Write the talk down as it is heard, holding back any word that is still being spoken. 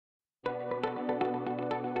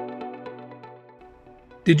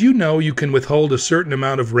Did you know you can withhold a certain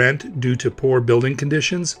amount of rent due to poor building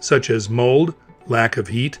conditions, such as mold, lack of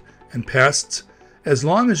heat, and pests, as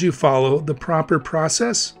long as you follow the proper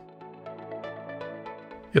process?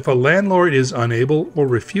 If a landlord is unable or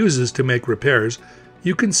refuses to make repairs,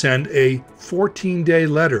 you can send a 14-day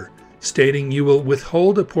letter stating you will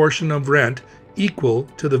withhold a portion of rent equal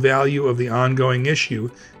to the value of the ongoing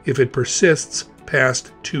issue if it persists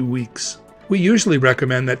past 2 weeks. We usually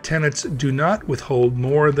recommend that tenants do not withhold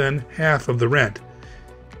more than half of the rent.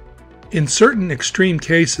 In certain extreme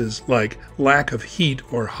cases, like lack of heat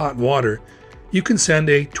or hot water, you can send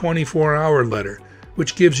a 24-hour letter,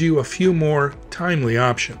 which gives you a few more timely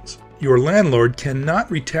options. Your landlord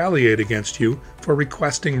cannot retaliate against you for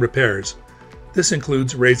requesting repairs. This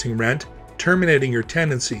includes raising rent, terminating your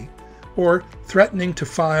tenancy, or threatening to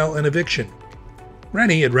file an eviction.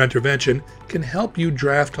 Rennie at Rentervention can help you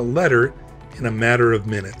draft a letter in a matter of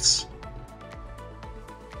minutes.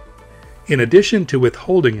 In addition to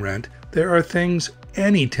withholding rent, there are things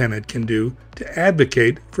any tenant can do to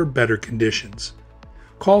advocate for better conditions.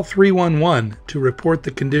 Call 311 to report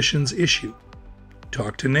the conditions issue.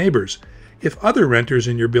 Talk to neighbors. If other renters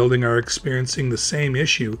in your building are experiencing the same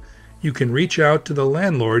issue, you can reach out to the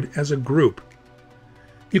landlord as a group.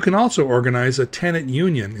 You can also organize a tenant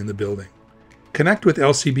union in the building. Connect with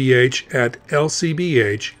LCBH at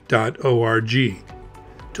lcbh.org.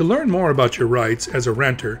 To learn more about your rights as a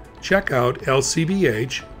renter, check out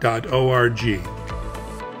lcbh.org.